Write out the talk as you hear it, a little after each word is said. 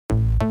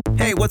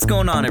Hey, what's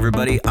going on,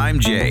 everybody? I'm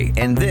Jay,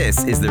 and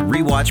this is the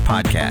Rewatch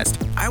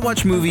Podcast. I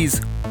watch movies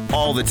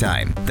all the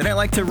time. Then I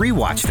like to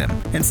rewatch them,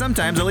 and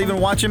sometimes I'll even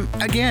watch them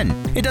again.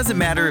 It doesn't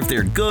matter if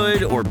they're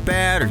good or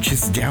bad or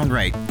just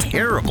downright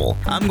terrible.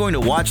 I'm going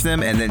to watch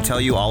them and then tell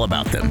you all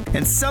about them.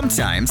 And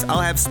sometimes I'll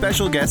have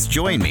special guests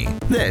join me.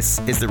 This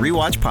is the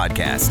Rewatch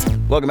Podcast.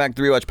 Welcome back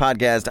to the Rewatch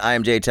Podcast.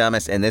 I'm Jay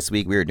Thomas, and this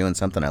week we are doing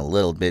something a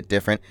little bit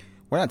different.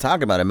 We're not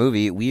talking about a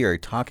movie. We are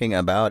talking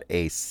about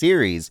a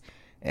series.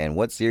 And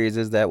what series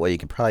is that? Well, you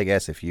can probably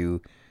guess if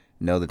you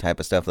know the type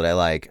of stuff that I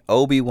like.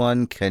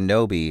 Obi-Wan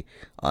Kenobi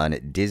on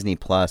Disney+.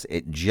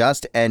 It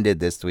just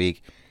ended this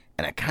week,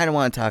 and I kind of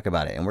want to talk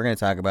about it. And we're going to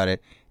talk about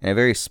it in a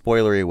very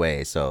spoilery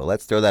way. So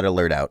let's throw that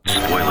alert out.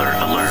 Spoiler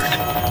alert.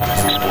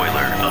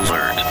 Spoiler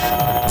alert.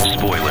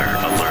 Spoiler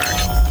alert.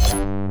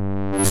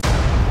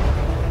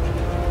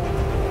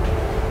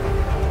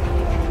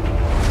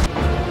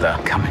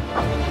 They're coming.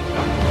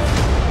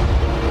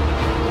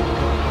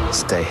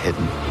 Stay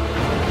hidden,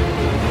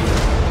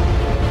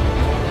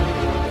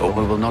 or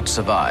we will not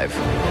survive.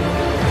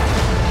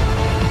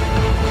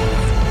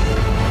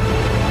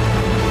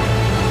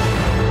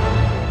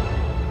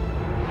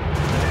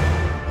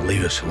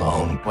 Leave us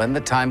alone. When the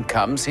time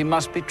comes, he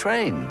must be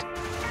trained.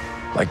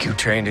 Like you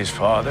trained his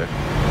father?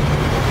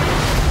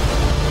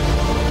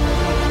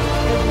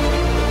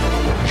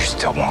 You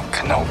still want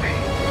Kenobi.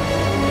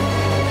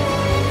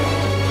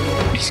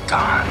 He's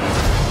gone.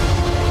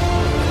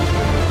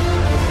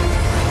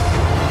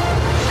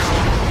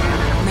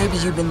 Maybe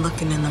you've been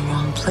looking in the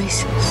wrong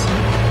places.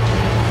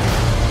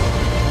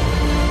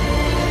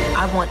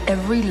 I want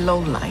every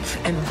lowlife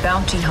and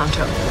bounty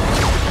hunter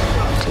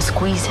to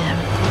squeeze him.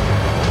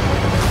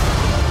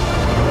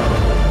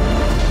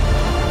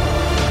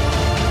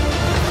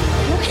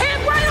 You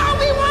can't run,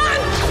 Obi-Wan!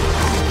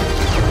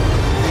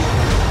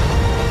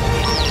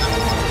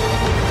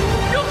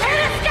 You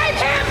can't escape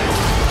him!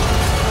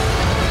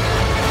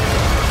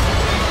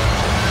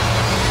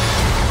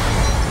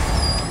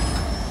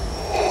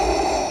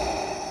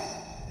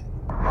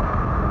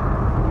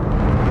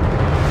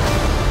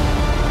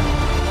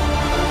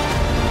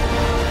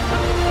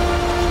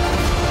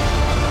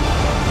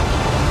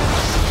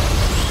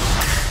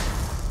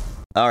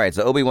 All right,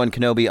 so Obi-Wan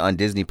Kenobi on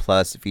Disney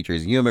Plus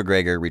features Ewan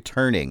McGregor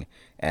returning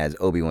as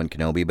Obi-Wan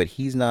Kenobi, but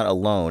he's not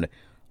alone.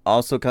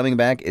 Also coming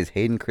back is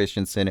Hayden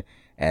Christensen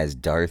as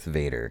Darth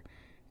Vader.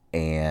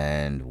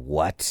 And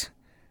what?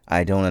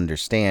 I don't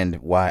understand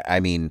why. I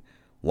mean,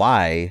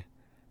 why?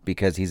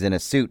 Because he's in a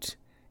suit.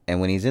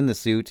 And when he's in the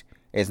suit,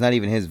 it's not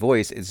even his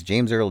voice, it's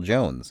James Earl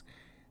Jones.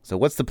 So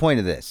what's the point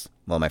of this?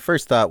 Well, my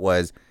first thought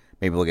was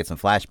maybe we'll get some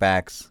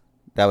flashbacks.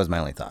 That was my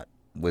only thought,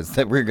 was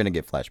that we're going to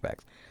get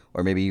flashbacks.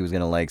 Or maybe he was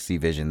going to see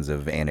visions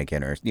of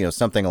Anakin or,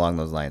 something along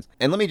those lines.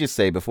 And let me just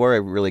say, before I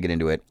really get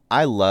into it,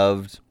 I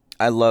love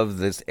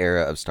this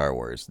era of Star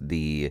Wars,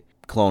 the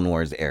Clone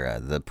Wars era,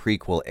 the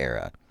prequel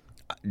era.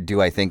 Do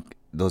I think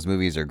those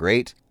movies are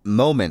great?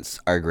 Moments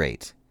are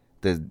great.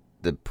 The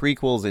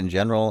prequels in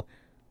general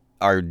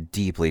are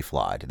deeply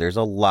flawed. There's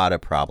a lot of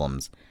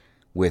problems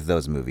with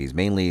those movies,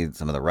 mainly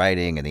some of the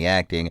writing and the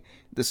acting.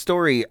 The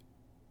story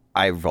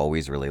I've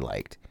always really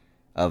liked,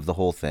 of the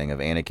whole thing, of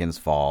Anakin's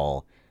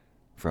fall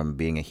from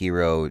being a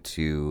hero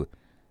to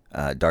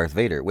Darth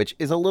Vader, which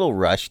is a little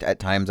rushed at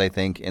times, I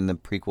think, in the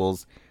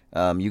prequels.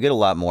 You get a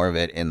lot more of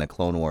it in the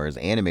Clone Wars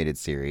animated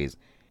series.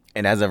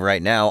 And as of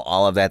right now,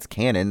 all of that's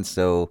canon,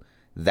 so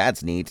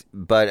that's neat.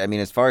 But, I mean,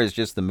 as far as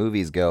just the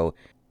movies go,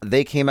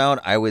 they came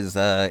out, I was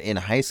in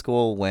high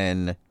school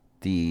when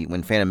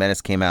Phantom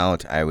Menace came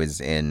out. I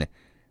was in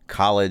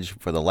college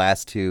for the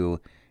last two,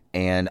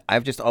 and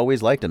I've just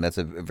always liked them. That's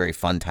a very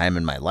fun time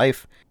in my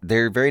life.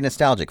 They're very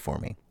nostalgic for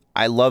me.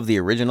 I love the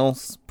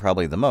originals,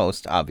 probably the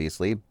most,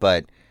 obviously,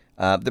 but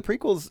the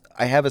prequels,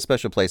 I have a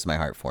special place in my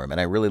heart for him, and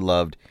I really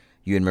loved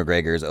Ewan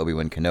McGregor's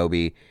Obi-Wan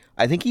Kenobi.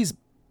 I think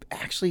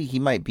he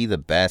might be the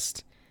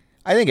best.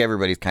 I think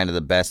everybody's kind of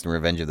the best in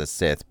Revenge of the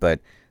Sith, but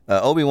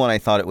Obi-Wan, I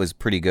thought it was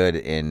pretty good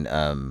in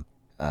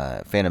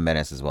Phantom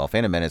Menace as well.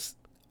 Phantom Menace,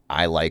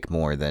 I like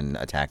more than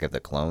Attack of the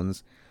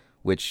Clones,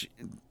 which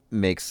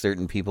makes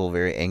certain people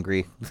very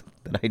angry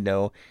that I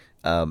know.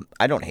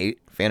 I don't hate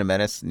Phantom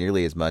Menace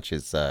nearly as much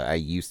as I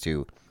used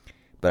to,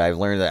 but I've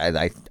learned that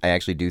I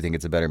actually do think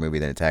it's a better movie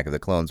than Attack of the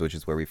Clones, which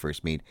is where we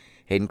first meet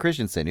Hayden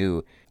Christensen,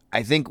 who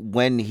I think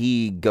when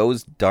he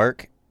goes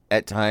dark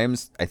at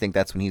times, I think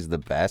that's when he's the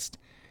best.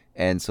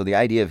 And so the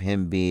idea of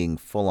him being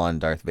full-on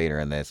Darth Vader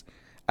in this,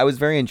 I was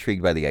very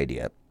intrigued by the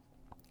idea.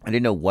 I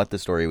didn't know what the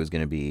story was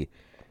going to be,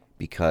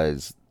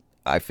 because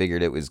I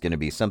figured it was going to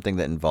be something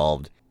that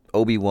involved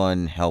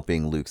Obi-Wan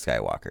helping Luke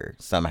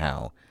Skywalker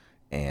somehow,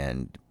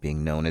 and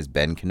being known as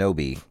Ben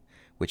Kenobi,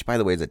 which, by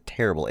the way, is a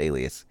terrible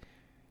alias.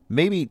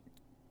 Maybe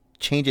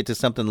change it to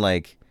something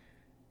like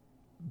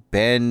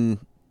Ben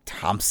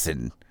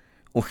Thompson,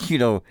 or,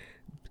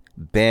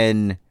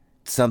 Ben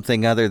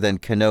something other than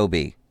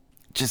Kenobi.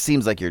 Just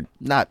seems like you're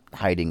not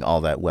hiding all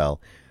that well.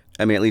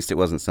 I mean, at least it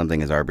wasn't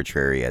something as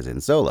arbitrary as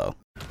in Solo.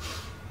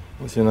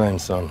 What's your name,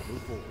 son?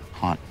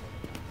 Han.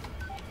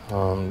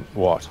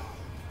 What?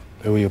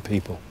 Who are your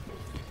people?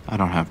 I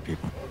don't have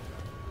people.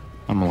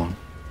 I'm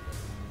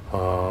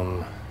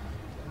alone.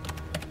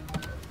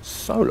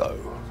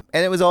 Solo.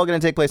 And it was all going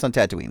to take place on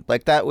Tatooine.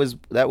 Like, that was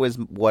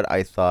what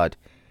I thought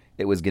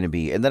it was going to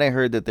be. And then I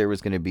heard that there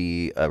was going to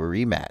be a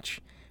rematch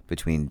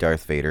between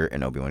Darth Vader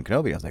and Obi-Wan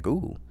Kenobi. I was like,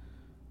 ooh,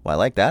 well, I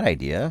like that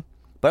idea.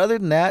 But other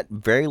than that,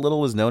 very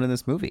little was known in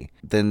this movie.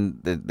 Then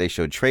they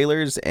showed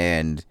trailers,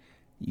 and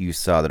you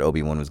saw that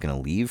Obi-Wan was going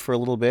to leave for a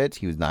little bit.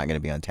 He was not going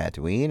to be on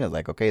Tatooine. I was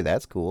like, okay,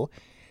 that's cool.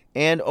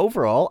 And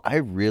overall, I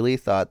really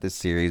thought this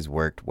series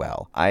worked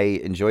well. I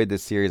enjoyed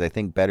this series, I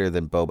think, better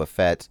than Boba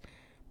Fett.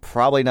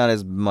 Probably not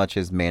as much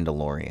as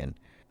Mandalorian.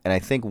 And I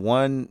think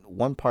one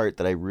part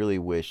that I really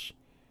wish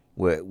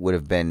would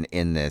have been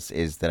in this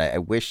is that I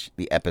wish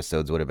the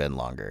episodes would have been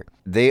longer.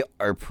 They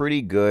are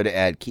pretty good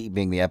at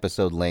keeping the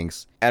episode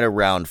lengths at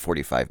around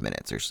 45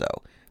 minutes or so.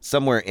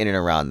 Somewhere in and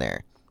around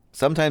there.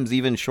 Sometimes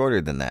even shorter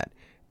than that.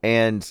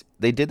 And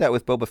they did that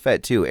with Boba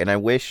Fett too. And I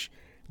wish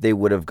they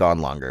would have gone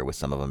longer with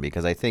some of them,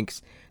 because I think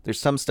there's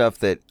some stuff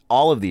that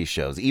all of these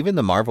shows, even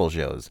the Marvel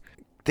shows,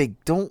 they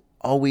don't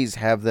always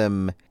have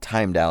them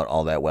timed out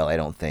all that well, I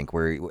don't think.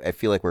 I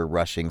feel like we're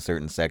rushing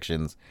certain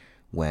sections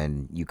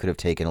when you could have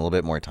taken a little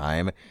bit more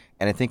time.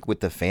 And I think with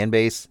the fan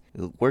base,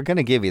 we're going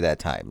to give you that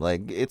time.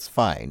 Like, it's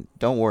fine.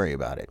 Don't worry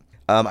about it.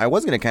 I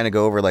was going to kind of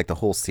go over like the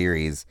whole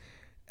series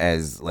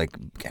as like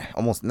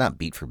almost not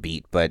beat for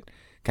beat, but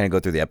kind of go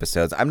through the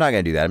episodes. I'm not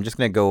going to do that. I'm just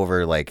going to go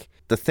over like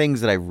the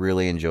things that I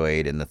really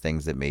enjoyed and the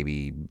things that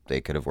maybe they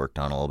could have worked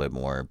on a little bit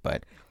more.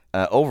 But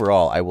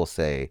overall, I will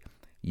say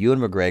Ewan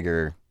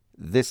McGregor,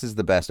 this is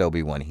the best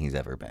Obi-Wan he's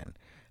ever been.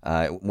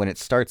 When it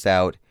starts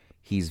out,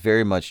 he's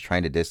very much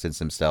trying to distance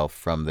himself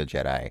from the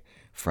Jedi,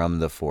 from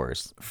the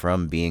Force,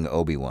 from being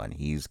Obi-Wan.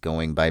 He's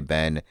going by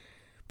Ben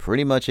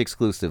pretty much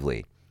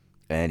exclusively,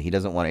 and he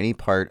doesn't want any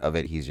part of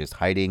it. He's just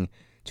hiding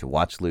to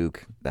watch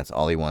Luke. That's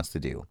all he wants to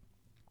do,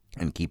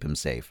 and keep him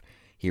safe.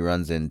 He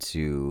runs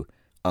into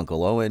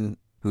Uncle Owen,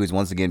 who is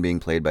once again being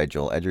played by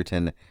Joel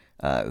Edgerton,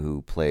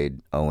 who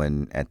played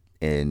Owen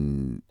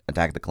in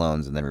Attack of the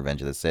Clones and then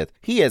Revenge of the Sith.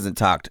 He hasn't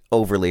talked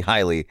overly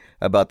highly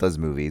about those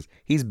movies.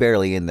 He's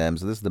barely in them,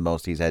 so this is the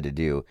most he's had to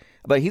do.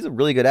 But he's a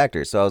really good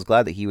actor, so I was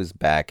glad that he was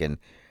back. And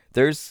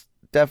there's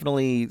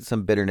definitely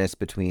some bitterness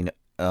between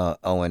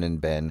Owen and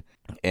Ben.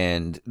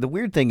 And the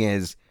weird thing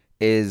is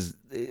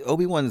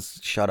Obi-Wan's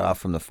shut off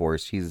from the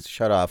Force. He's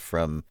shut off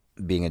from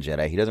being a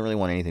Jedi. He doesn't really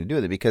want anything to do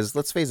with it, because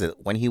let's face it,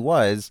 when he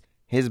was,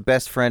 his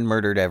best friend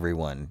murdered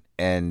everyone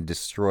and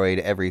destroyed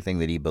everything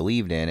that he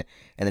believed in,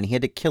 and then he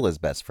had to kill his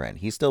best friend.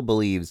 He still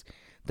believes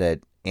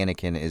that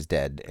Anakin is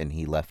dead and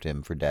he left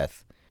him for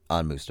death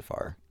on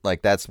Mustafar.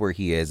 Like, that's where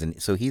he is,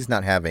 and so he's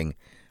not having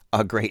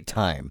a great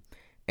time.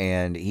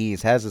 And he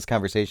has this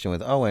conversation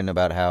with Owen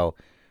about how,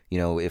 you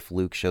know, if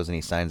Luke shows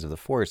any signs of the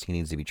Force, he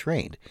needs to be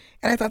trained.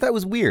 And I thought that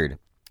was weird.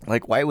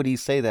 Like, why would he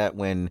say that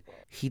when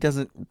he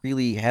doesn't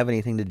really have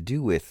anything to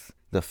do with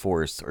the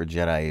Force or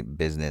Jedi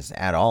business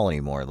at all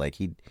anymore? Like,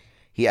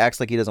 he acts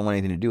like he doesn't want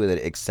anything to do with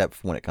it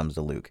except when it comes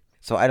to Luke.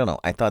 So I don't know.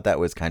 I thought that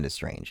was kind of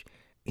strange.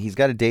 He's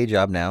got a day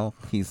job now.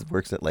 He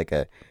works at like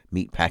a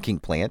meat packing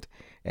plant,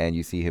 and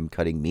you see him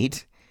cutting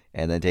meat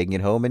and then taking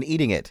it home and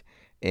eating it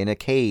in a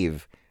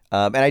cave.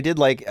 And I did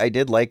like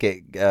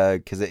it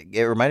because it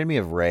reminded me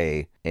of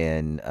Rey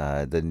in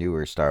the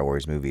newer Star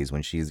Wars movies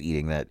when she's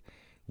eating that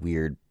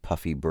weird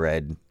puffy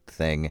bread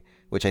thing,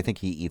 which I think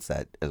he eats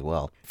that as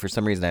well. For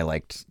some reason, I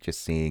liked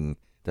just seeing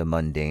the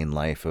mundane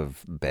life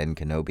of Ben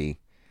Kenobi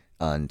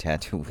on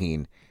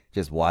Tatooine,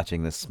 just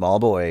watching this small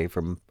boy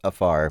from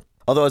afar.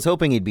 Although I was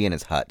hoping he'd be in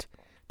his hut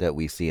that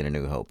we see in A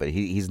New Hope, but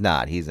he's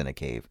not. He's in a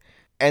cave.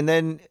 And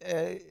then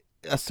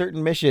a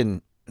certain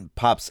mission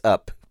pops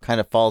up, kind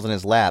of falls in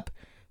his lap,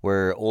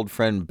 where old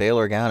friend Bail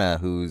Organa,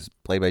 who's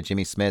played by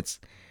Jimmy Smits,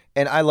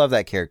 and I love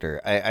that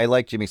character. I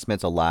like Jimmy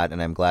Smits a lot,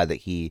 and I'm glad that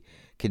he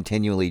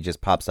continually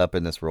just pops up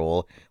in this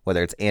role,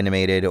 whether it's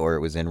animated or it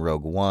was in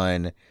Rogue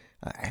One.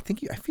 I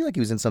feel like he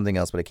was in something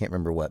else, but I can't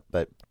remember what.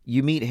 But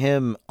you meet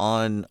him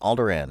on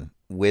Alderaan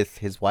with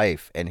his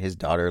wife and his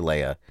daughter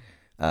Leia,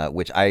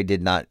 which I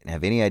did not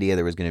have any idea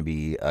there was going to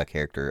be a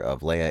character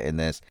of Leia in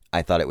this.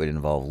 I thought it would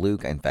involve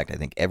Luke. In fact, I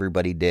think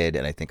everybody did,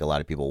 and I think a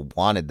lot of people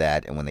wanted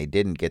that. And when they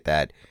didn't get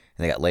that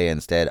and they got Leia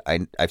instead,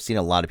 I've seen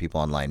a lot of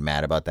people online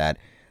mad about that.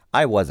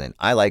 I wasn't.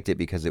 I liked it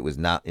because it was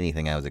not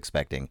anything I was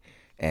expecting.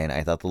 And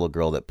I thought the little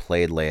girl that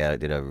played Leia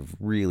did a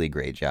really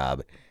great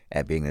job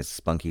at being this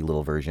spunky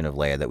little version of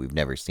Leia that we've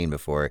never seen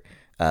before.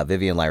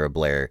 Vivian Lyra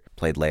Blair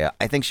played Leia.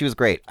 I think she was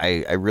great.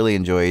 I really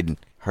enjoyed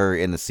her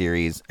in the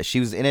series. She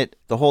was in it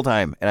the whole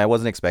time, and I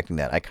wasn't expecting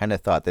that. I kind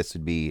of thought this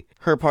would be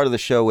her part of the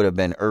show would have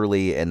been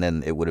early, and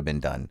then it would have been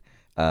done.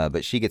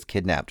 But she gets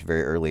kidnapped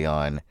very early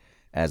on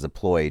as a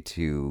ploy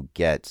to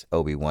get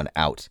Obi-Wan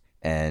out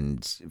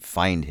and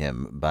find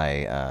him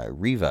by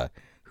Reva,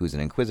 who's an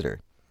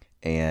Inquisitor.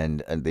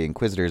 And the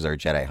Inquisitors are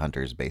Jedi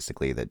hunters,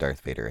 basically, that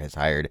Darth Vader has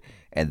hired,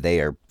 and they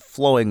are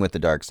flowing with the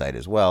dark side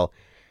as well.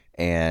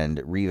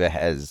 And Reva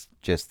has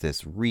just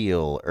this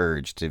real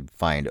urge to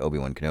find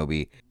Obi-Wan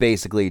Kenobi,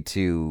 basically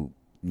to,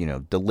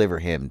 deliver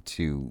him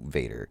to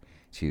Vader.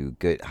 to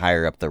get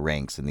higher up the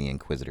ranks in the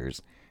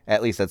Inquisitors.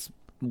 At least that's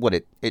what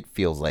it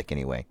feels like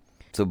anyway.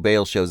 So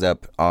Bail shows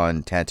up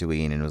on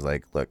Tatooine and was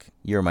like, look,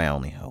 you're my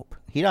only hope.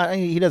 He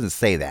doesn't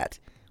say that,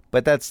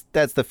 but that's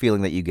the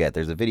feeling that you get.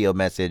 There's a video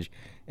message,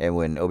 and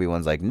when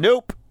Obi-Wan's like,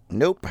 nope, I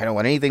don't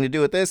want anything to do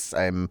with this.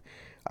 I'm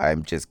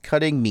just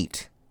cutting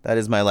meat. That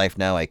is my life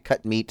now. I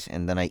cut meat,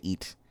 and then I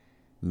eat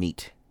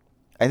meat.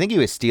 I think he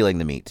was stealing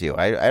the meat, too.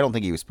 I don't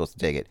think he was supposed to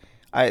take it.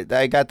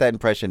 I got that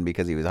impression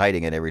because he was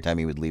hiding it every time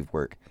he would leave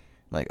work.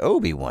 I'm like,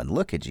 Obi-Wan,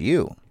 look at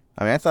you.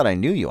 I mean, I thought I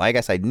knew you. I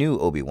guess I knew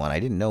Obi-Wan. I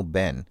didn't know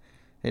Ben.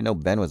 I didn't know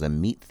Ben was a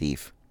meat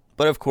thief.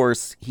 But, of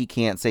course, he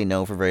can't say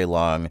no for very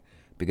long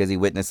because he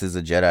witnesses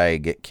a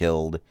Jedi get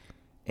killed,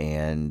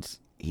 and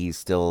he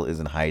still is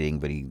in hiding,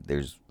 but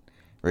there's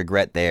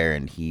regret there,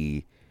 and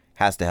he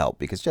has to help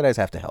because Jedis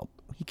have to help.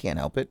 He can't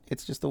help it.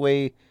 It's just the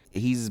way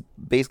he's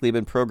basically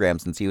been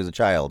programmed since he was a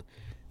child.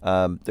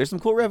 There's some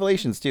cool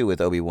revelations, too,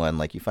 with Obi-Wan.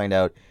 Like, you find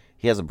out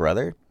he has a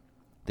brother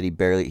that he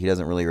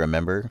doesn't really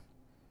remember,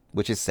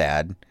 which is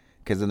sad.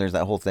 Because then there's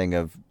that whole thing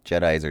of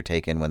Jedis are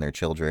taken when they're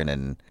children,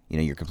 and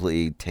you're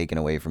completely taken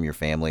away from your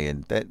family,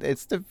 and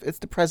it's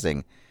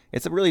depressing.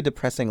 It's a really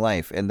depressing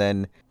life. And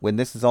then when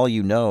this is all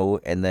you know,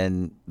 and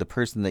then the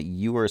person that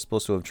you were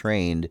supposed to have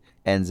trained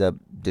ends up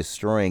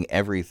destroying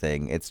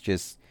everything, it's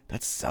just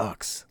that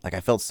sucks. Like,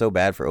 I felt so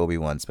bad for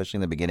Obi-Wan, especially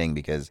in the beginning,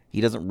 because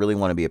he doesn't really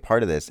want to be a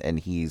part of this, and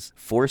he's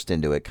forced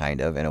into it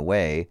kind of in a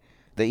way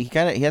that he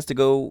has to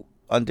go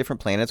on different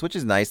planets, which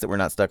is nice that we're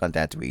not stuck on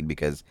Tatooine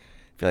because.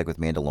 I feel like with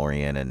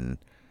Mandalorian and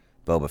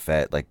Boba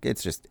Fett, like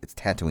it's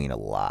Tatooine a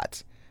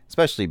lot,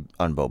 especially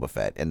on Boba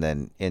Fett. And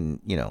then in,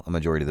 a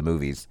majority of the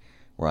movies,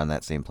 we're on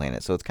that same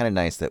planet. So it's kind of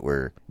nice that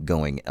we're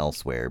going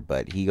elsewhere.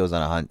 But he goes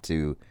on a hunt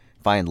to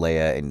find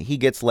Leia, and he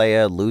gets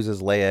Leia,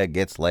 loses Leia,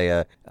 gets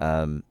Leia,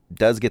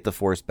 does get the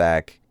Force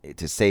back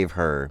to save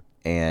her.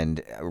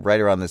 And right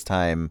around this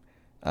time,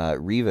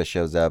 Reva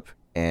shows up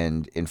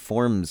and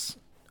informs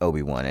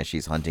Obi-Wan as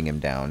she's hunting him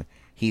down.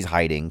 He's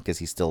hiding because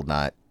he's still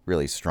not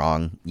really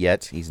strong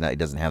yet. He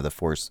doesn't have the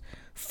Force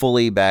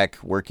fully back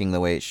working the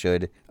way it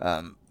should.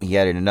 He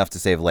had it enough to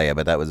save Leia,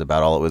 but that was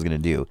about all it was going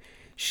to do.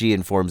 She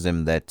informs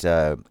him that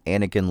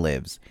Anakin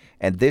lives,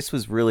 and this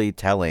was really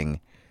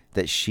telling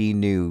that she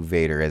knew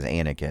Vader as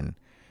Anakin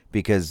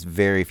because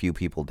very few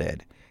people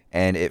did,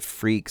 and it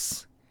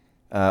freaks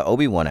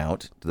Obi-Wan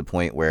out to the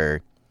point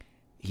where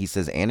he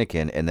says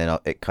Anakin, and then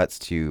it cuts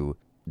to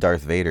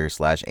Darth Vader /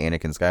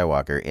 Anakin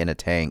Skywalker in a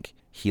tank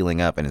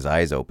healing up and his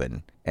eyes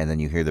open, and then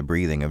you hear the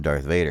breathing of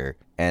Darth Vader,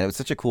 and it was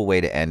such a cool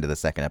way to end the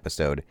second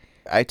episode.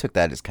 I took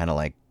that as kind of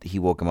like he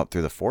woke him up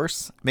through the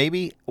Force,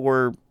 maybe,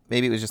 or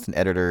maybe it was just an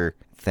editor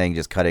thing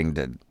just cutting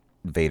to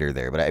Vader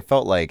there, but I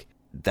felt like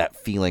that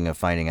feeling of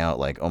finding out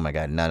like, oh my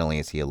god, not only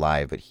is he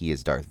alive, but he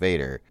is Darth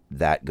Vader,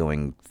 that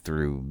going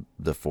through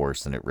the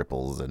Force and it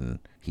ripples and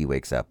he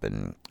wakes up.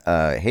 And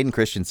Hayden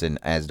Christensen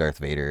as Darth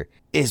Vader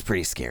is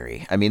pretty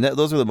scary. I mean,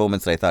 those were the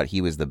moments that I thought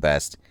he was the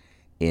best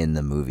in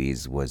the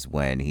movies, was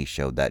when he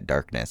showed that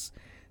darkness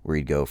where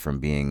he'd go from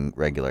being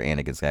regular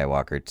Anakin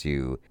Skywalker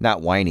to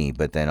not whiny,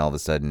 but then all of a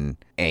sudden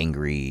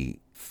angry,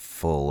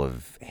 full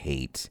of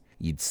hate.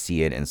 You'd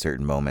see it in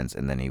certain moments,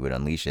 and then he would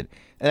unleash it.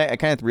 And I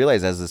kind of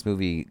realized as this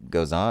movie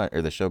goes on,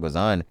 or the show goes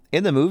on,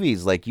 in the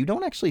movies, like, you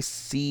don't actually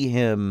see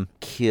him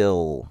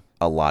kill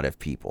a lot of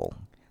people.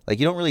 Like,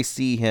 you don't really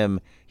see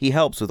him. He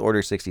helps with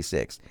Order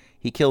 66.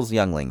 He kills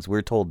younglings.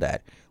 We're told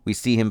that. We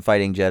see him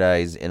fighting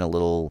Jedis in a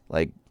little,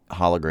 like,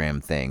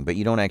 hologram thing, but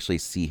you don't actually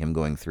see him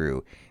going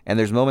through. And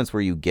there's moments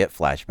where you get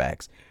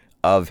flashbacks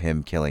of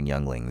him killing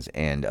younglings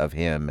and of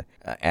him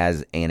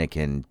as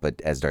Anakin,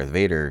 but as Darth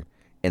Vader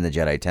in the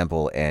Jedi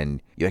Temple,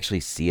 and you actually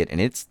see it, and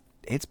it's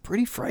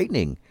pretty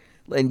frightening.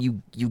 And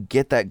you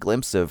get that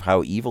glimpse of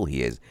how evil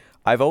he is.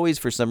 I've always,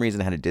 for some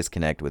reason, had a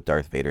disconnect with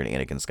Darth Vader and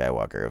Anakin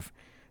Skywalker of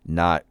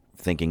not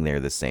thinking they're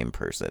the same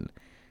person.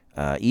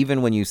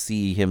 Even when you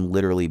see him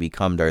literally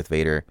become Darth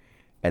Vader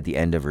at the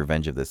end of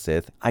Revenge of the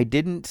Sith,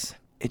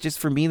 it just,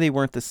 for me, they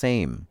weren't the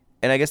same.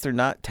 And I guess they're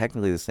not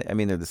technically the same. I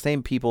mean, they're the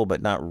same people,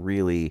 but not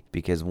really,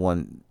 because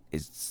one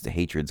is, the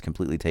hatred's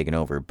completely taken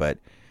over. But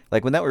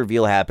like when that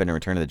reveal happened in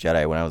Return of the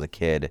Jedi when I was a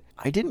kid,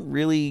 I didn't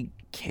really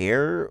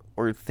care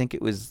or think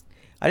it was,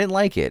 I didn't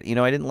like it.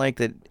 I didn't like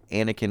that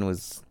he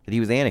was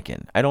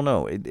Anakin. I don't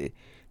know.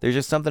 There's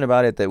just something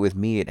about it that with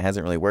me, it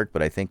hasn't really worked.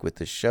 But I think with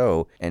the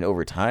show and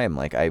over time,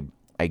 like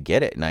I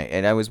get it.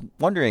 And I was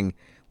wondering,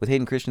 with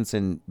Hayden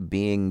Christensen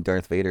being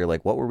Darth Vader,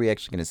 like, what were we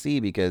actually going to see?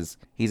 Because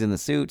he's in the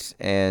suit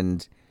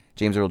and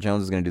James Earl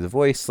Jones is going to do the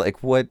voice.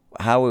 Like,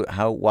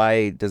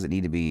 why does it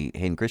need to be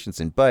Hayden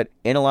Christensen? But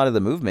in a lot of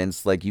the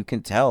movements, like, you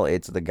can tell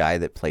it's the guy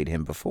that played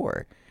him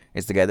before.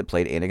 It's the guy that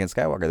played Anakin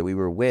Skywalker that we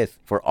were with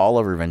for all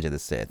of Revenge of the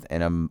Sith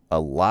and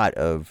a lot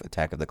of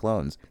Attack of the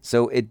Clones.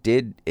 So it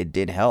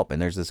did help. And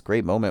there's this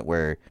great moment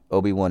where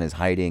Obi-Wan is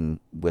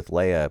hiding with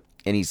Leia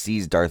and he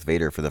sees Darth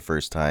Vader for the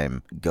first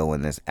time go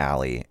in this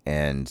alley,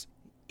 and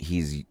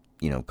he's,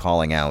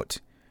 calling out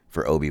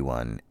for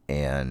Obi-Wan,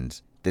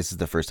 and this is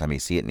the first time he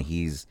sees it, and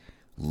he's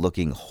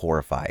looking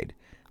horrified.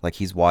 Like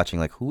he's watching,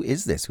 like, who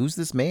is this? Who's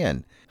this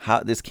man?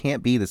 How this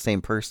can't be the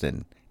same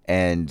person.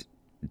 And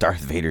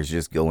Darth Vader's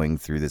just going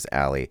through this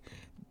alley,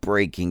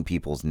 breaking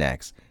people's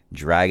necks,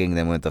 dragging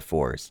them with the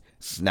Force,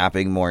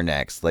 snapping more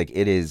necks. Like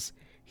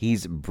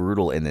he's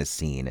brutal in this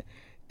scene.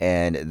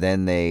 And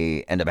then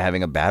they end up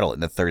having a battle in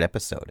the 3rd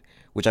episode,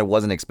 which I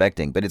wasn't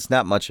expecting, but it's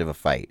not much of a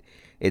fight.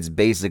 It's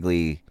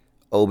basically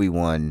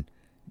Obi-Wan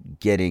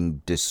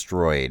getting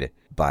destroyed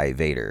by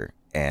Vader.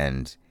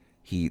 And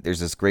there's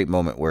this great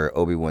moment where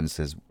Obi-Wan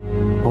says,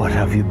 "What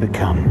have you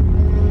become?"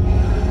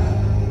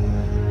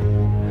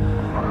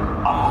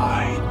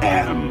 I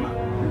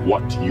am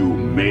what you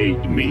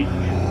made me.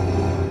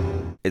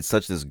 It's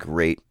such this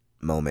great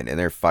moment, and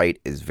their fight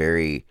is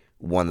very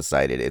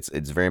one-sided. It's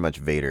very much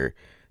Vader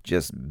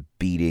just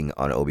beating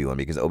on Obi-Wan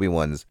because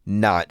Obi-Wan's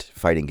not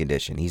fighting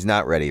condition. He's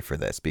not ready for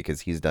this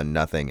because he's done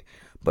nothing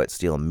but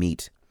steal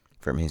meat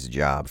from his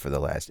job for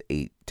the last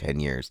 8-10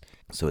 years.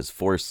 So his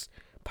Force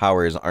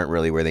powers aren't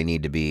really where they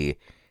need to be,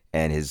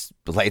 and his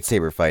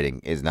lightsaber fighting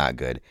is not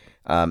good.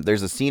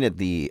 There's a scene at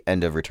the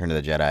end of Return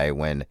of the Jedi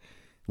when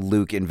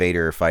Luke and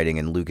Vader are fighting,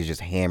 and Luke is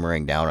just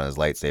hammering down on his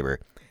lightsaber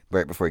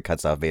right before he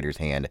cuts off Vader's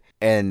hand.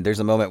 And there's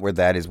a moment where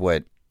that is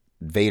what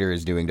Vader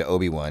is doing to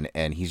Obi-Wan,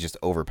 and he's just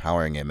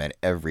overpowering him at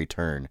every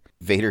turn.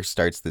 Vader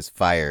starts this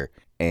fire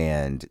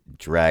and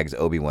drags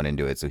Obi-Wan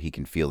into it so he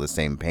can feel the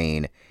same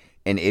pain.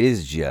 And it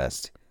is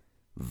just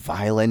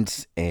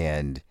violent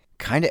and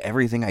kind of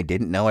everything I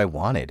didn't know I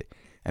wanted.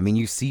 I mean,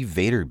 you see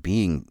Vader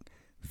being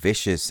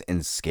vicious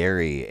and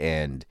scary,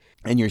 and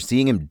you're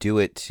seeing him do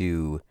it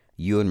to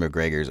Ewan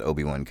McGregor's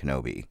Obi-Wan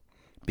Kenobi.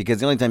 Because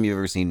the only time you've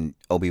ever seen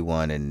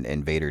Obi-Wan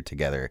and Vader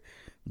together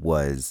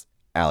was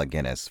Alec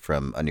Guinness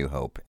from A New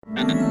Hope.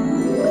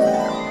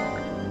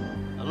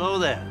 Hello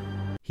there.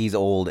 He's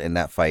old in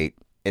that fight.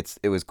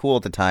 It was cool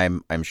at the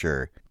time, I'm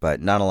sure,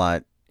 but not a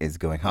lot is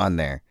going on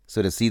there.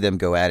 So to see them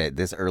go at it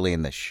this early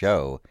in the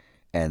show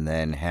and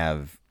then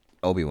have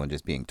Obi-Wan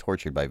just being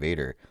tortured by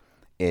Vader,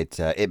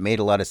 it made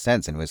a lot of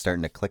sense and was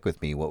starting to click with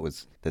me what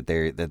was that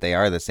they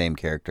are the same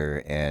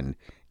character, and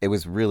it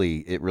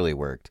really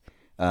worked.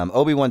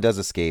 Obi-Wan does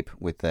escape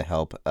with the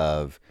help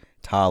of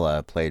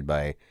Tala, played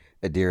by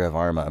Adira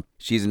Varma.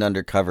 She's an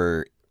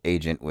undercover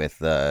agent with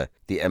the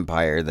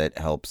Empire that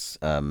helps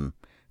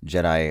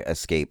Jedi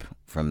escape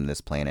from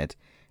this planet,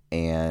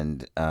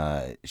 and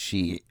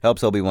she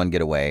helps Obi-Wan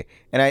get away.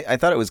 And I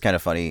thought it was kind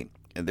of funny.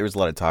 There was a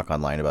lot of talk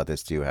online about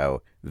this too,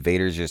 how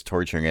Vader's just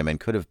torturing him and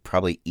could have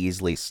probably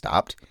easily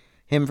stopped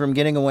him from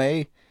getting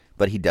away,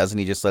 but he doesn't.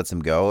 He just lets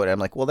him go. And I'm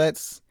like, well,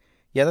 that's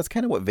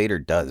kind of what Vader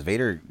does.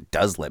 Vader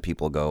does let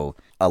people go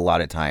a lot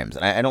of times.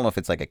 And I don't know if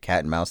it's like a cat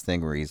and mouse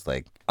thing where he's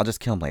like, I'll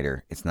just kill him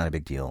later. It's not a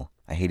big deal.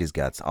 I hate his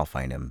guts. I'll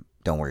find him.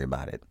 Don't worry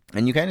about it.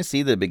 And you kind of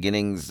see the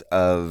beginnings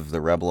of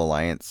the Rebel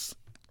Alliance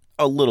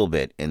a little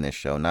bit in this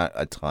show, not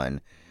a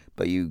ton,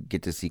 but you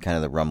get to see kind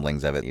of the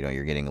rumblings of it. You know,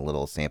 you're getting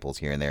little samples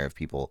here and there of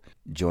people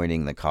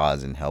joining the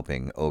cause and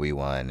helping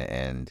Obi-Wan,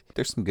 and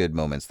there's some good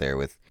moments there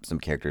with some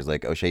characters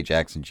like O'Shea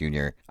Jackson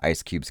Jr.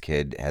 Ice Cube's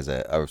kid has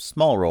a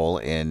small role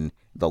in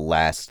the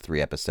last 3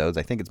 episodes.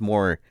 I think it's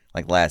more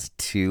like last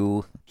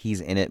 2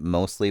 he's in it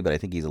mostly, but I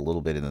think he's a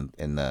little bit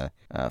in the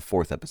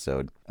 4th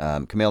episode.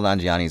 Kumail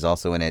Nanjiani's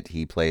also in it.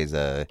 He plays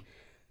a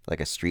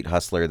street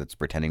hustler that's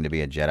pretending to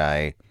be a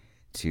Jedi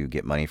to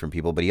get money from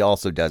people, but he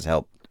also does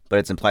help. But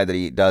it's implied that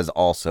he does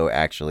also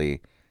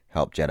actually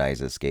help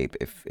Jedis escape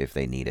if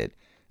they need it.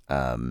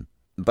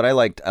 But I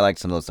liked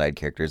some of those side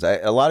characters.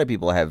 A lot of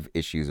people have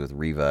issues with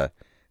Reva,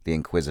 the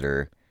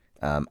Inquisitor.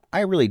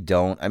 I really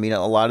don't. I mean,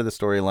 a lot of the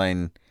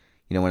storyline,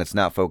 you know, when it's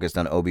not focused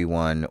on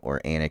Obi-Wan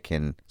or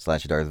Anakin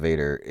 / Darth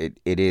Vader,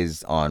 it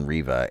is on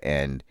Reva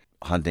and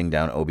hunting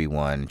down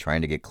Obi-Wan,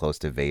 trying to get close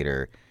to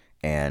Vader.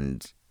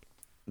 And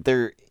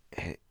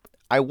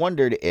I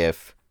wondered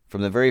if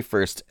from the very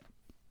first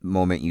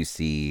moment you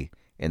see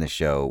in the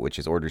show, which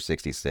is Order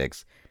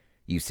 66,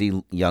 you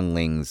see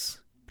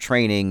younglings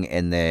training,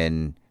 and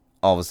then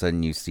all of a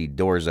sudden you see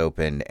doors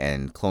open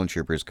and clone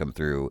troopers come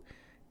through,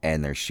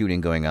 and there's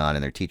shooting going on,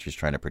 and their teachers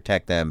trying to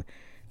protect them,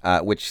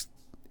 which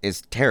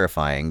is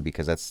terrifying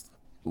because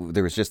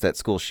there was just that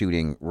school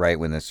shooting right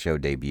when this show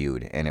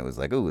debuted, and it was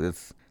like, ooh,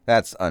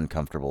 that's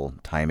uncomfortable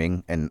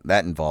timing, and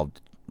that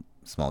involved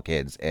small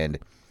kids. And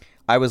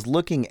I was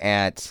looking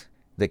at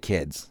the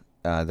kids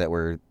that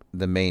were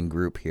the main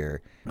group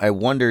here. I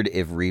wondered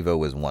if Reva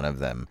was one of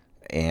them,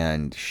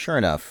 and sure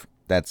enough,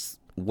 that's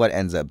what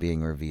ends up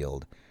being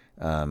revealed.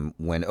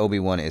 When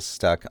Obi-Wan is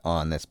stuck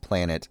on this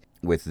planet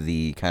with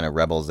the kind of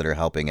rebels that are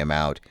helping him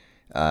out,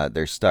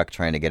 they're stuck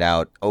trying to get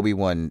out.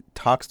 Obi-Wan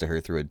talks to her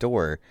through a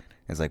door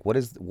and is like, what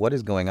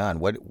is going on?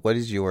 What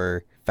is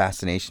your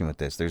fascination with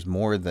this? There's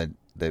more that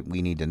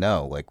we need to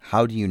know. Like,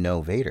 how do you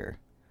know Vader?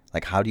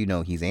 Like, how do you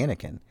know he's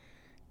Anakin?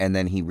 And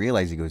then he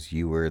realized, he goes,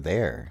 you were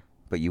there,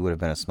 but you would have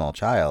been a small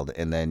child.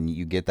 And then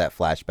you get that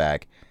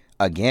flashback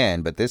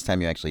again, but this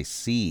time you actually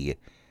see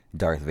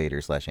Darth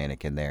Vader /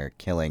 Anakin there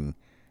killing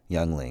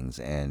younglings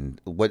and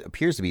what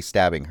appears to be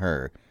stabbing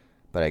her,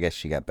 but I guess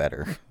she got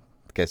better.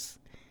 I guess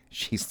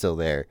she's still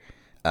there.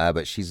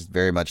 but she's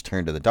very much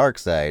turned to the dark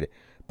side.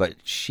 But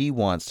she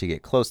wants to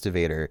get close to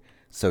Vader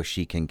so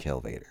she can kill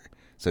Vader,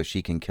 so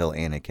she can kill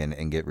Anakin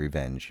and get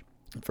revenge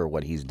for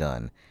what he's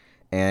done.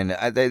 And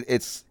I think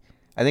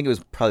it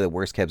was probably the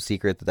worst kept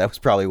secret that was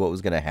probably what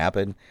was going to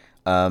happen.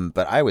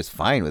 But I was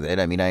fine with it.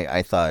 I mean,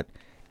 I thought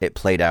it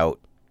played out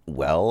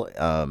well.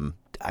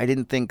 I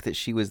didn't think that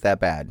she was that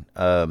bad.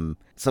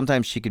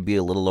 Sometimes she could be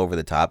a little over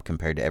the top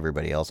compared to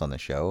everybody else on the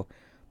show.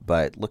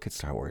 But look at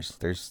Star Wars.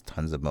 There's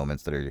tons of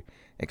moments that are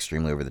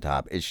extremely over the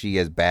top. Is she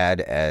as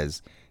bad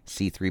as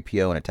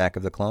C-3PO in Attack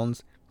of the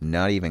Clones?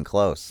 Not even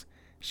close.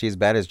 She as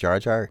bad as Jar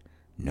Jar?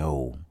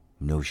 No,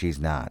 she's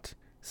not.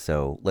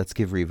 So let's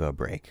give Reva a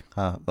break.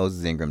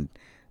 Moses Ingram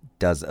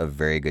does a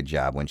very good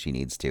job when she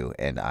needs to,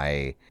 and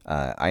I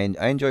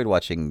enjoyed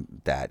watching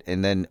that.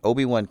 And then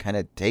Obi-Wan kind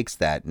of takes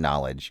that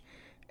knowledge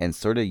and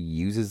sort of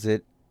uses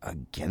it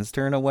against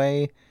her in a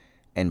way,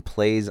 and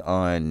plays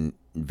on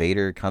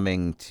Vader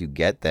coming to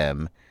get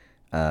them.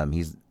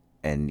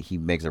 He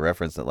makes a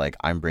reference that, like,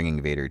 I'm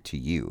bringing Vader to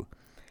you.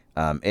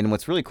 And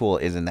what's really cool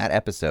is in that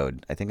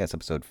episode, I think that's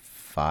episode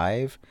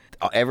 5,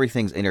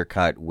 everything's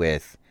intercut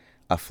with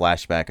a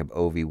flashback of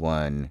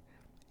Obi-Wan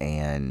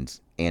and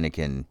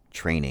Anakin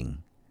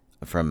training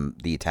from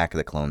the Attack of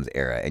the Clones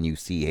era. And you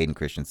see Hayden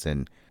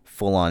Christensen,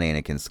 full-on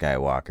Anakin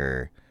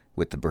Skywalker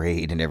with the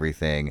braid and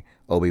everything.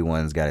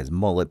 Obi-Wan's got his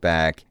mullet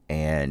back,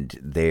 and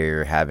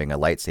they're having a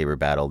lightsaber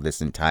battle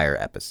this entire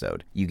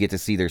episode. You get to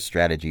see their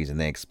strategies, and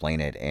they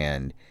explain it,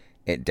 and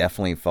it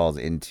definitely falls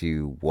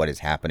into what is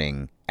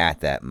happening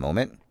at that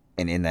moment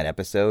and in that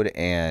episode.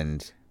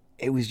 And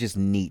it was just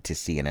neat to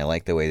see, and I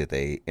like the way that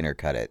they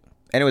intercut it.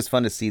 And it was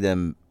fun to see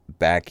them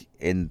back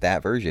in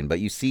that version. But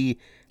you see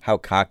how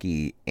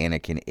cocky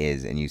Anakin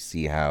is, and you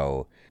see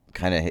how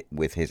kind of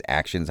with his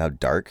actions, how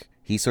dark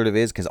he sort of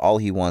is, because all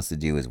he wants to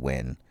do is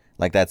win.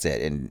 Like, that's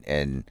it.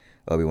 And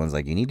Obi-Wan's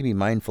like, you need to be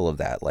mindful of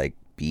that. Like,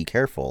 be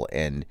careful.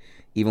 And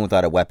even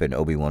without a weapon,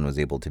 Obi-Wan was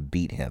able to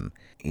beat him.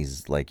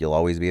 He's like, you'll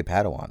always be a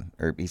Padawan.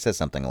 Or he says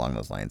something along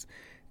those lines.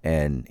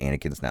 And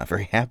Anakin's not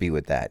very happy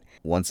with that.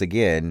 Once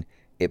again,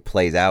 it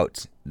plays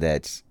out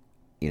that,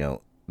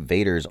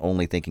 Vader's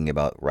only thinking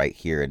about right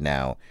here and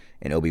now,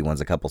 and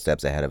Obi-Wan's a couple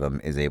steps ahead of him,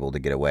 is able to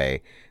get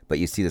away. But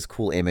you see this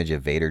cool image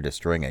of Vader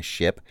destroying a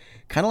ship,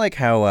 kind of like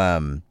how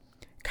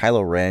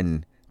Kylo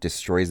Ren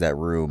destroys that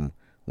room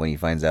when he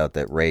finds out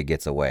that Rey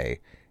gets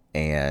away.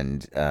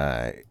 And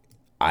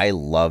I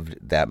loved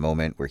that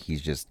moment where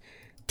he's just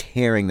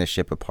tearing the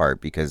ship apart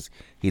because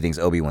he thinks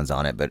Obi-Wan's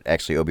on it, but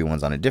actually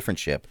Obi-Wan's on a different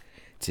ship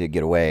to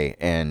get away.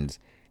 And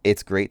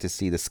it's great to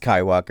see the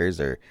Skywalkers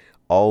are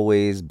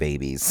always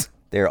babies.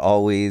 They're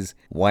always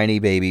whiny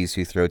babies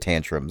who throw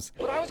tantrums.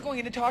 But I was going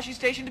into Tashi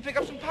Station to pick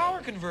up some power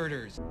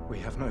converters. We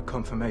have no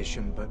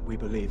confirmation, but we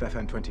believe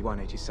FN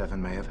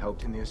 2187 may have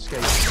helped in the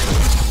escape.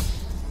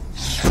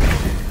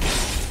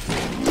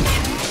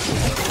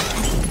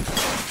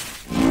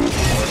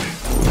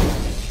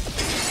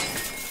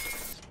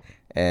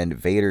 And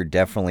Vader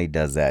definitely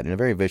does that in a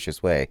very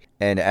vicious way.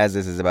 And as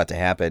this is about to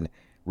happen,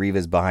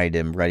 Reva's behind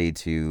him, ready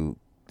to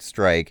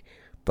strike,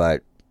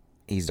 but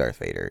he's Darth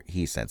Vader.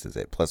 He senses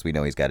it. Plus, we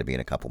know he's got to be in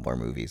a couple more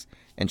movies.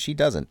 And she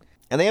doesn't.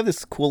 And they have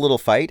this cool little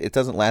fight. It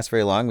doesn't last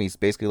very long. He's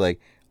basically like,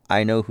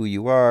 I know who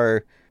you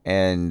are,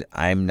 and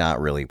I'm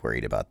not really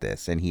worried about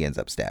this. And he ends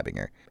up stabbing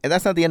her. And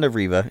that's not the end of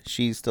Reva.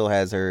 She still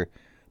has her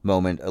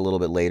moment a little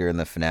bit later in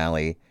the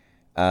finale.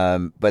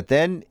 But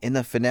then in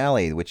the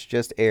finale, which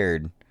just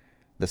aired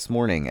this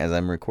morning as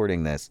I'm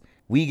recording this,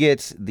 we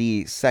get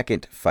the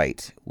second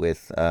fight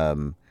with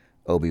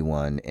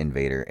Obi-Wan and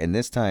Vader. And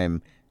this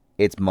time,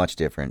 it's much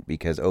different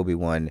because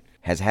Obi-Wan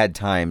has had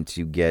time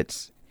to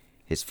get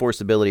his Force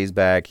abilities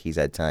back. He's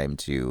had time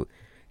to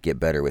get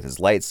better with his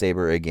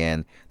lightsaber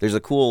again. There's a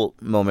cool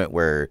moment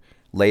where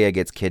Leia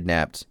gets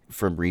kidnapped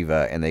from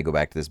Reva and they go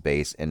back to this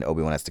base and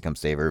Obi-Wan has to come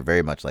save her,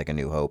 very much like A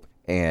New Hope.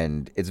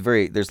 And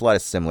there's a lot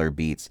of similar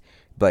beats,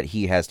 but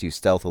he has to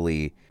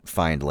stealthily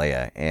find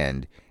Leia.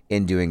 And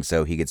in doing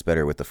so, he gets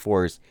better with the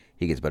Force.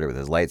 He gets better with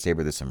his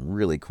lightsaber. There's some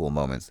really cool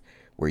moments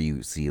where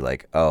you see,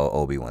 like, oh,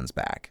 Obi-Wan's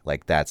back.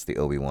 Like, that's the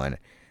Obi-Wan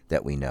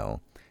that we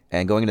know.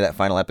 And going into that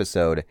final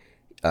episode,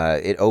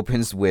 it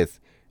opens with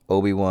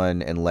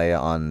Obi-Wan and Leia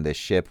on this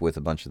ship with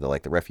a bunch of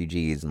the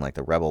refugees and,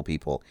 the rebel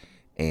people,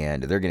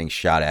 and they're getting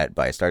shot at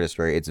by a Star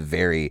Destroyer. It's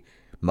very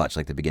much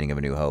like the beginning of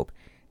A New Hope.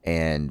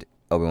 And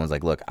Obi-Wan's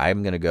like, look,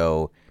 I'm going to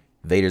go.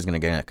 Vader's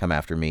going to come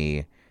after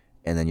me,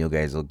 and then you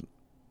guys will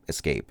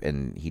escape.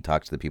 And he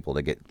talks to the people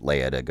to get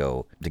Leia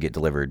to get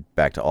delivered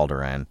back to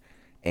Alderaan.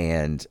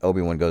 And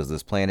Obi-Wan goes to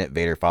this planet,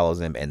 Vader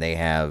follows him, and they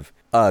have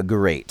a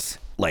great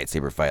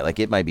lightsaber fight. Like,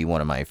 it might be one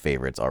of my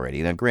favorites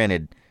already. Now,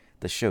 granted,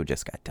 the show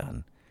just got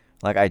done.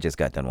 Like, I just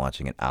got done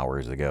watching it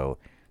hours ago,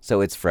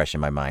 so it's fresh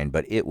in my mind.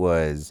 But it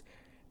was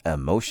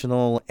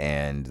emotional,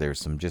 and there's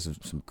some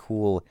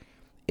cool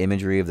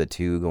imagery of the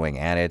two going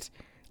at it.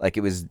 Like,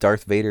 it was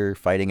Darth Vader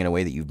fighting in a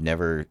way that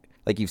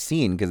you've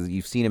seen, because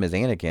you've seen him as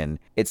Anakin.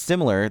 It's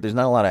similar. There's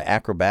not a lot of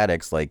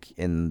acrobatics like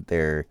in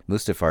their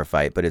Mustafar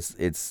fight, but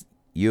it's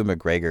Ewan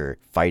McGregor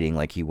fighting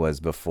like he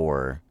was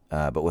before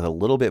but with a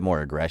little bit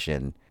more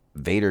aggression,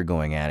 Vader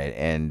going at it.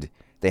 And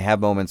they have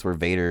moments where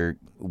Vader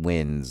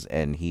wins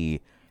and he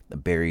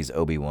buries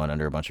Obi-Wan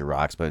under a bunch of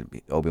rocks, but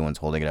Obi-Wan's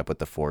holding it up with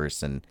the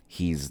Force, and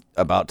he's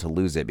about to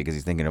lose it because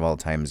he's thinking of all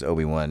the times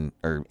Obi-Wan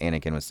or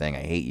Anakin was saying,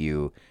 I hate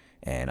you,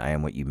 and I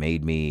am what you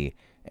made me,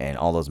 and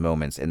all those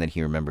moments. And then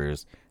he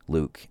remembers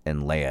Luke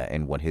and Leia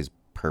and what his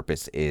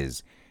purpose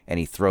is, and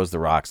he throws the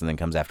rocks and then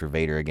comes after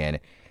Vader again.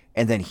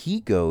 And then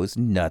he goes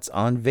nuts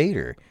on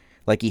Vader.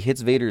 Like, he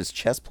hits Vader's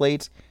chest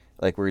plate,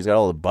 like where he's got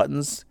all the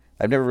buttons.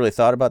 I've never really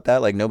thought about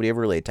that. Like, nobody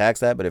ever really attacks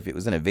that, but if it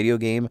was in a video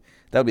game,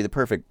 that would be the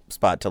perfect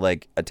spot to,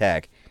 like,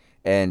 attack.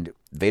 And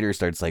Vader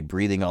starts, like,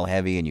 breathing all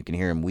heavy, and you can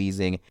hear him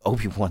wheezing.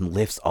 Obi-Wan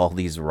lifts all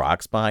these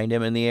rocks behind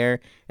him in the air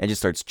and just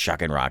starts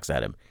chucking rocks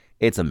at him.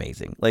 It's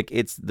amazing. Like,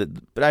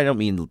 but I don't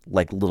mean,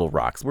 like, little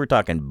rocks. We're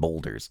talking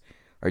boulders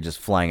are just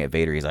flying at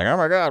Vader. He's like, oh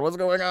my God, what's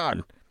going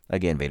on?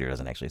 Again, Vader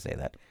doesn't actually say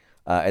that.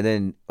 And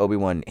then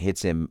Obi-Wan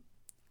hits him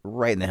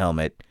right in the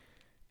helmet,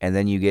 and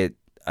then you get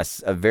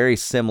a very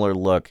similar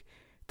look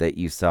that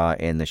you saw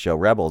in the show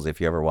Rebels, if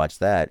you ever watched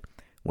that,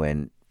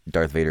 when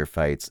Darth Vader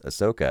fights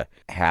Ahsoka.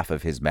 Half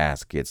of his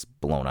mask gets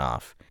blown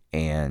off,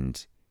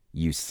 and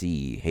you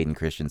see Hayden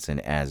Christensen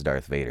as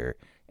Darth Vader,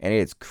 and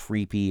it's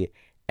creepy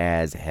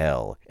as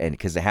hell. And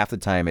because half the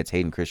time it's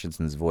Hayden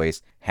Christensen's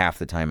voice, half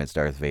the time it's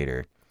Darth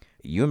Vader.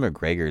 Ewan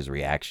McGregor's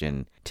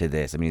reaction to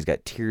this, I mean, he's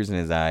got tears in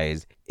his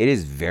eyes. It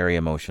is very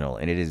emotional,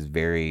 and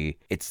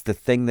it's the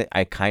thing that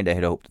I kind of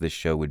had hoped this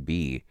show would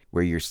be,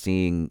 where you're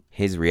seeing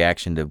his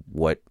reaction to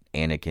what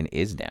Anakin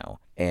is now.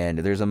 And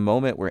there's a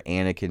moment where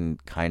Anakin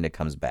kind of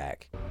comes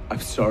back. I'm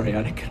sorry,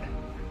 Anakin.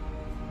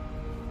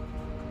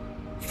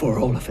 For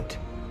all of it.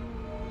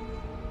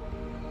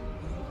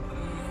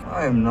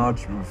 I am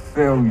not your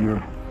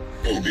failure,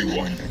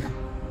 Obi-Wan.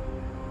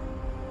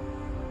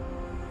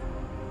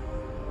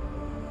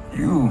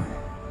 You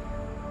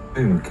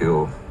didn't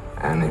kill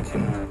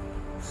Anakin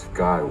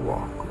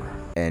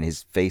Skywalker. And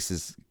his face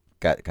has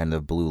got kind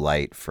of blue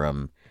light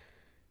from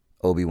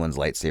Obi-Wan's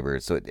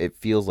lightsaber. So it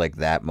feels like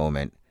that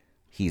moment,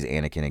 he's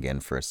Anakin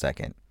again for a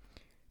second.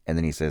 And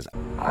then he says,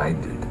 I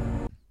did.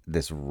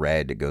 This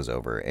red goes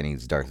over, and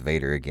he's Darth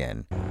Vader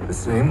again. The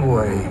same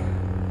way,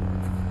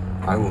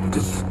 I will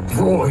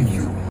destroy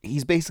you.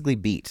 He's basically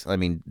beat. I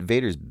mean,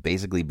 Vader's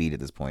basically beat at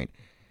this point.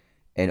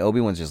 And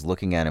Obi-Wan's just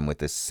looking at him with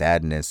this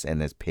sadness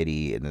and this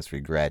pity and this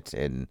regret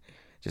and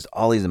just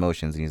all these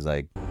emotions. And he's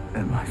like,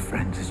 And my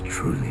friend is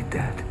truly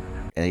dead.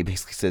 And he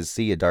basically says,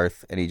 see ya,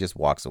 Darth. And he just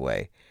walks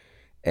away.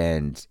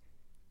 And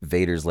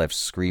Vader's left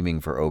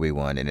screaming for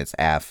Obi-Wan. And it's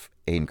half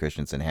Hayden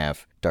Christensen,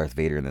 half Darth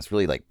Vader in this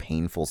really, like,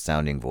 painful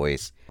sounding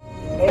voice.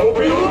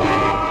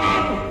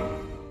 Obi-Wan!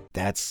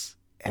 That's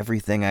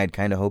everything I'd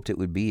kind of hoped it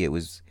would be. It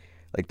was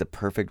like the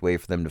perfect way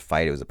for them to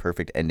fight. It was a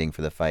perfect ending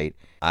for the fight.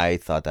 I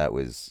thought that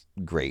was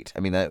great. I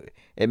mean,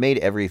 it made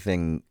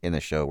everything in the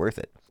show worth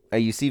it.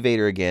 You see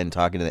Vader again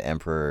talking to the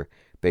Emperor,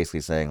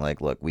 basically saying, like,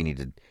 look, we need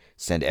to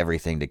send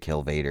everything to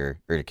kill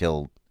Vader, or to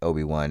kill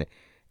Obi-Wan.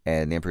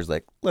 And the Emperor's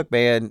like, look,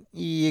 man,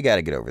 you got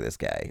to get over this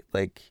guy.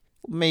 Like,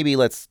 maybe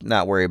let's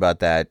not worry about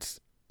that.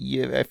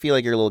 I feel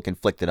like you're a little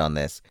conflicted on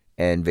this.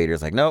 And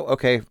Vader's like, no,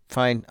 okay,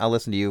 fine, I'll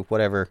listen to you,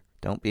 whatever.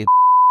 Don't be a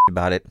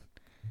about it.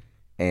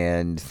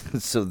 And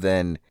so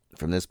then,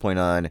 from this point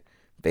on,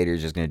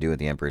 Vader's just going to do what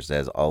the Emperor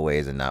says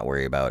always and not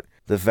worry about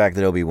the fact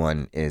that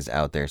Obi-Wan is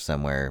out there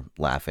somewhere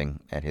laughing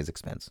at his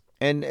expense.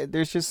 And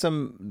there's just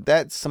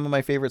that's some of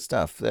my favorite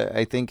stuff.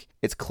 I think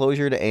it's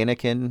closure to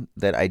Anakin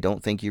that I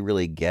don't think you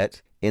really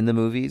get in the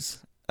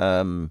movies.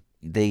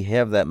 They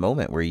have that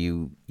moment where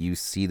you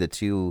see the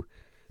two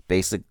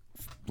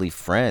basically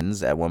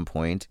friends at one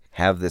point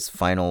have this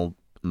final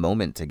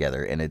moment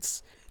together, and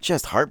it's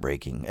just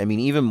heartbreaking. I mean,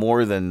 even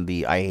more than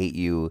the I hate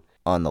you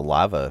on the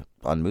lava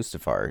on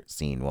Mustafar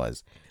scene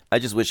was. I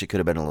just wish it could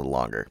have been a little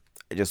longer.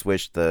 I just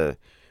wish the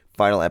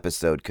final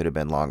episode could have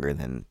been longer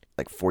than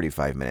like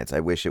 45 minutes. I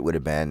wish it would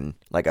have been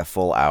like a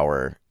full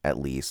hour at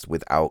least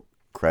without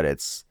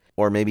credits,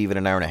 or maybe even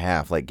an hour and a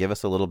half. Like, give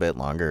us a little bit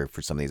longer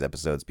for some of these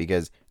episodes,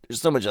 because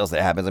there's so much else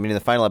that happens. I mean, in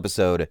the final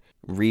episode,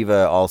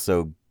 Reva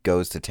also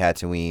goes to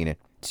Tatooine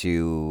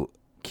to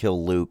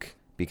kill Luke,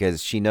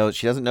 because she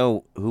doesn't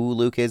know who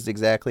Luke is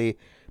exactly,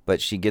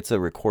 but she gets a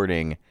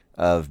recording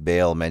of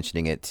Bail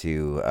mentioning it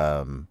to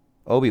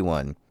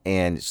Obi-Wan.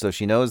 And so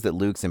she knows that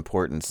Luke's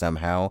important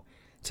somehow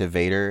to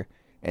Vader.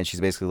 And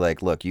she's basically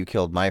like, look, you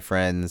killed my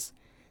friends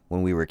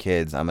when we were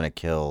kids. I'm going to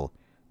kill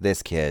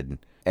this kid.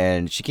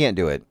 And she can't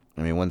do it.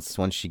 I mean, once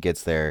she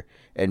gets there,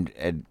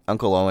 and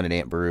Uncle Owen and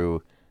Aunt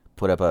Beru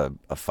put up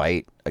a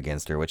fight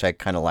against her, which I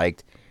kind of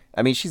liked.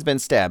 I mean, she's been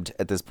stabbed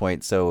at this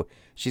point, so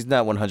she's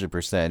not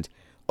 100%.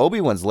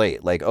 Obi-Wan's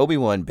late. Like,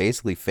 Obi-Wan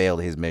basically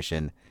failed his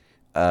mission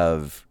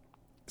of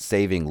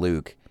saving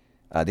Luke.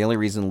 The only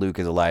reason Luke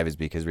is alive is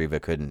because Reva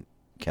couldn't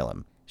kill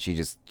him. She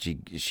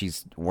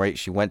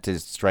went to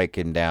strike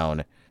him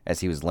down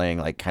as he was laying,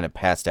 like, kind of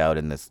passed out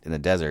in the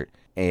desert,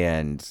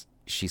 and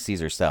she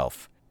sees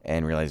herself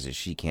and realizes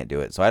she can't do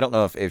it. So I don't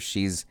know if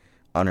she's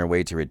on her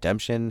way to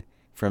redemption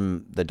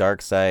from the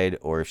dark side,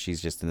 or if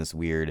she's just in this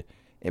weird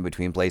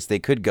in-between place. They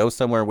could go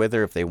somewhere with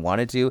her if they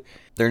wanted to.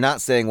 They're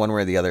not saying one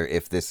way or the other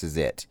if this is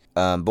it.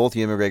 Both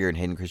Ewan McGregor and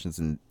Hayden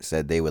Christensen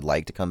said they would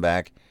like to come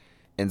back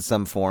in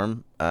some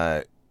form.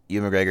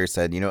 Ewan McGregor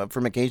said,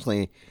 from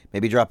occasionally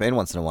maybe drop in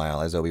once in a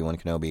while as Obi-Wan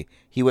Kenobi.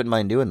 He wouldn't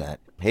mind doing that.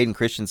 Hayden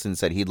Christensen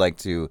said he'd like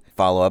to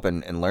follow up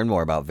and learn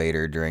more about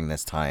Vader during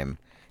this time.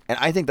 And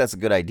I think that's a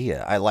good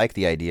idea. I like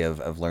the idea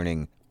of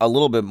learning a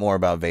little bit more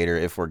about Vader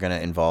if we're going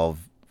to involve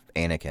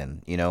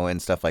Anakin,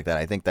 and stuff like that.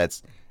 I think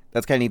that's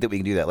kind of neat that we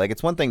can do that. Like,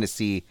 it's one thing to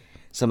see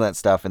some of that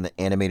stuff in the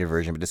animated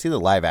version, but to see the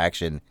live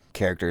action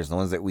characters, the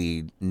ones that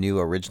we knew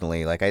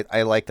originally, like,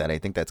 I like that. I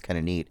think that's kind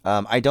of neat.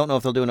 I don't know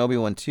if they'll do an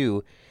Obi-Wan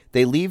 2.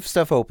 They leave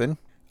stuff open.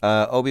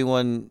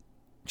 Obi-Wan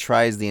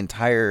tries the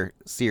entire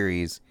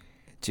series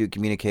to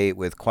communicate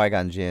with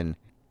Qui-Gon Jinn,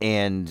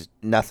 and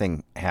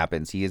nothing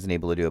happens. He isn't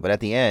able to do it. But at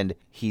the end,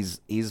 he's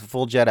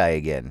full Jedi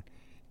again,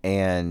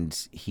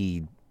 and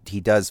he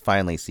does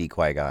finally see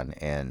Qui-Gon,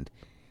 and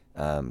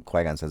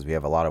Qui-Gon says, we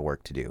have a lot of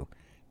work to do.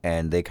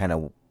 And they kind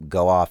of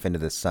go off into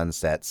the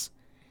sunsets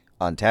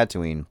on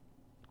Tatooine.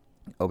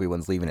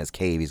 Obi-Wan's leaving his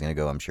cave. He's going to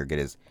go, I'm sure, get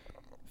his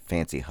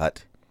fancy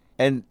hut.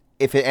 And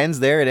if it ends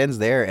there, it ends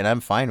there, and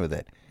I'm fine with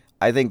it.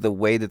 I think the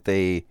way that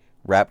they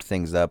wrapped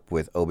things up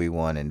with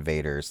Obi-Wan and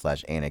Vader /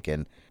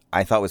 Anakin,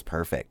 I thought was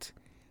perfect.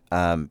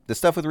 The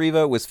stuff with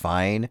Reva was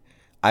fine.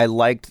 I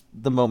liked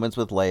the moments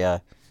with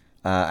Leia.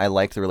 I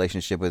liked the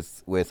relationship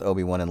with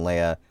Obi-Wan and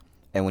Leia,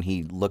 and when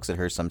he looks at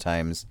her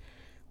sometimes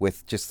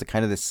with just the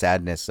kind of the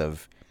sadness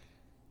of,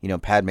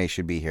 Padme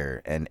should be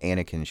here and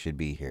Anakin should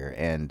be here.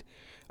 And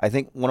I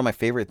think one of my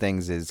favorite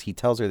things is he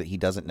tells her that he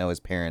doesn't know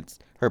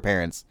her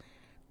parents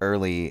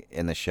early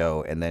in the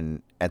show, and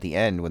then at the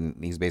end when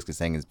he's basically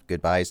saying his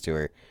goodbyes to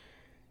her,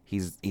 he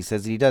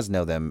says that he does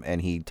know them,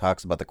 and he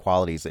talks about the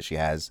qualities that she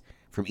has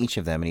from each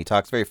of them, and he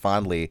talks very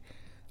fondly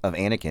of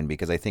Anakin,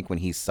 because I think when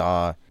he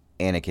saw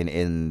Anakin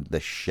in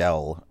the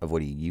shell of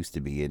what he used to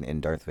be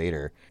in Darth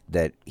Vader,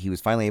 that he was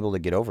finally able to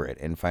get over it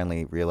and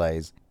finally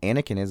realize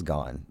Anakin is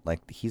gone.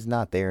 Like, he's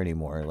not there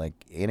anymore. Like,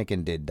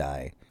 Anakin did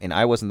die, and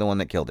I wasn't the one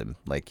that killed him.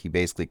 Like, he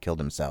basically killed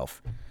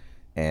himself,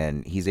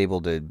 and he's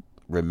able to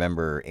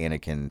remember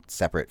Anakin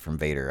separate from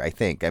Vader, I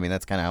think. I mean,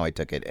 that's kind of how I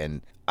took it,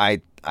 and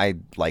I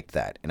liked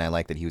that, and I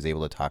liked that he was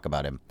able to talk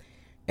about him.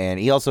 And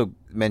he also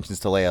mentions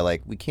to Leia,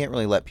 like, we can't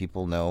really let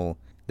people know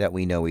that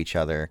we know each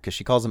other, because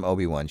she calls him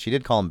Obi-Wan. She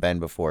did call him Ben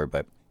before,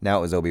 but now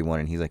it was Obi-Wan,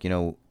 and he's like,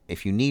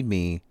 if you need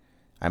me,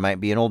 I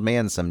might be an old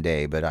man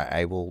someday, but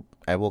I will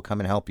come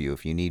and help you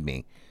if you need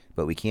me.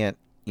 But we can't,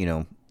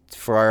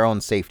 for our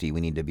own safety,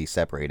 we need to be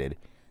separated.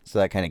 So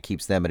that kind of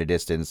keeps them at a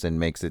distance and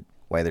makes it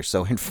why they're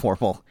so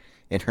informal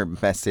in her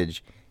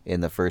message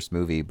in the first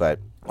movie. But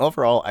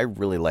overall, I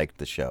really liked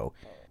the show.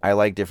 I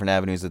like different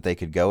avenues that they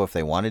could go if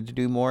they wanted to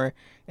do more.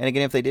 And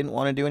again, if they didn't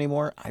want to do any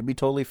more, I'd be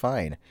totally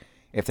fine.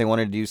 If they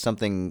wanted to do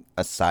something,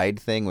 a side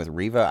thing with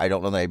Reva, I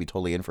don't know that I'd be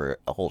totally in for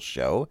a whole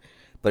show.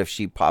 But if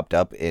she popped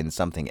up in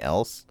something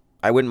else,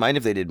 I wouldn't mind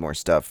if they did more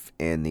stuff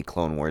in the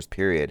Clone Wars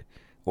period,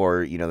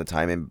 or, the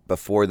time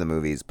before the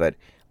movies. But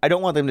I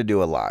don't want them to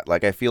do a lot.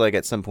 Like, I feel like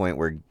at some point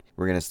we're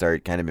going to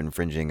start kind of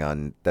infringing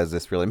on, does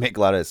this really make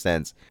a lot of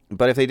sense?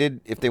 But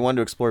if they wanted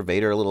to explore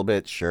Vader a little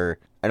bit, sure.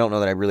 I don't know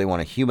that I really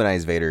want to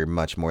humanize Vader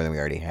much more than we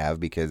already have,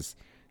 because,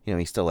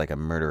 he's still like a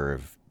murderer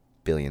of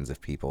billions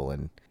of people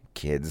and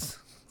kids.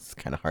 It's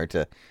kind of hard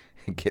to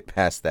get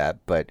past that,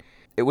 but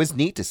it was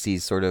neat to see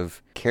sort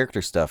of character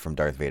stuff from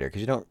Darth Vader,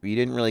 because you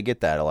didn't really get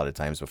that a lot of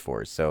times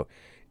before. So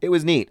it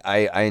was neat.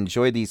 I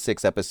enjoyed these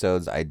 6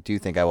 episodes. I do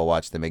think I will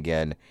watch them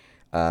again.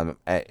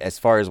 As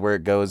far as where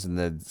it goes in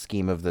the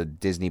scheme of the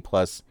Disney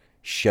Plus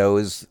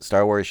shows,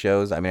 Star Wars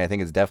shows, I mean, I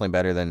think it's definitely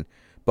better than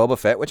Boba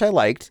Fett, which I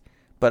liked,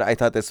 but I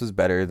thought this was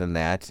better than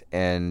that.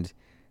 And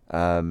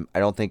I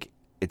don't think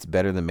it's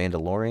better than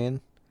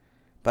Mandalorian.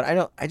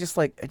 But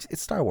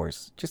it's Star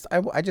Wars.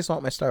 I just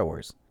want my Star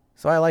Wars.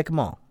 So I like them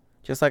all.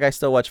 Just like I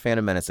still watch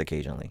Phantom Menace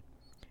occasionally.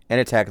 And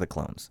Attack of the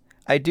Clones.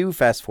 I do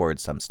fast forward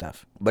some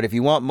stuff. But if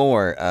you want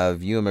more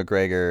of Ewan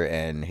McGregor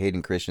and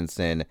Hayden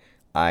Christensen,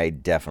 I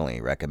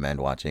definitely recommend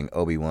watching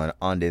Obi-Wan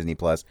on Disney+.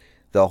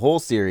 The whole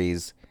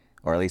series,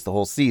 or at least the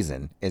whole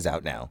season, is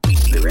out now.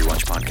 The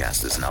Rewatch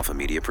Podcast is an Alpha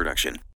Media production.